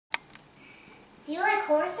Do you like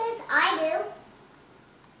horses? I do.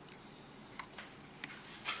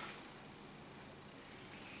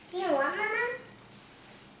 You know what, Mama?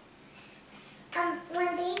 When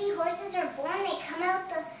baby horses are born, they come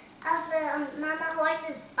out of the mama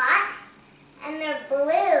horse's butt, and they're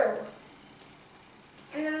blue.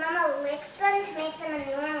 And the mama licks them to make them a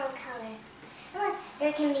normal color. And look,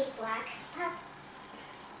 there can be black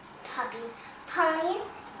puppies, ponies,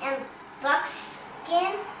 and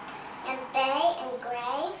buckskin, and bay, and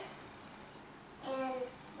gray, and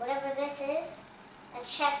whatever this is, a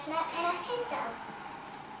chestnut, and a pinto.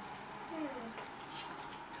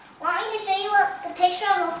 Want me to show you the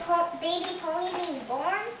picture of a baby pony being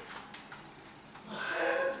born?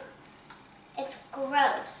 It's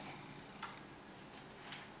gross.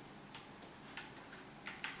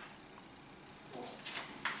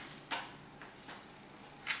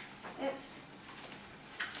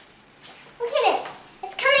 Look at it.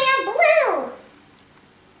 It's coming out blue.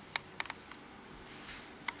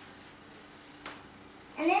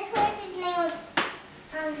 And this horse's name was,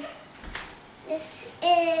 this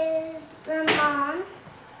is the mom,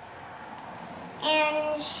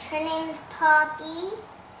 and her name's Poppy,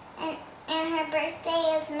 and her birthday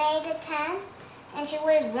is May the 10th, and she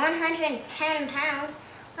weighs 110 pounds.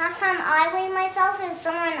 Last time I weighed myself, it was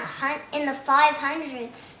somewhere in the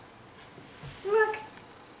 500s. Look,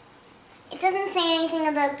 it doesn't say anything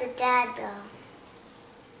about the dad though.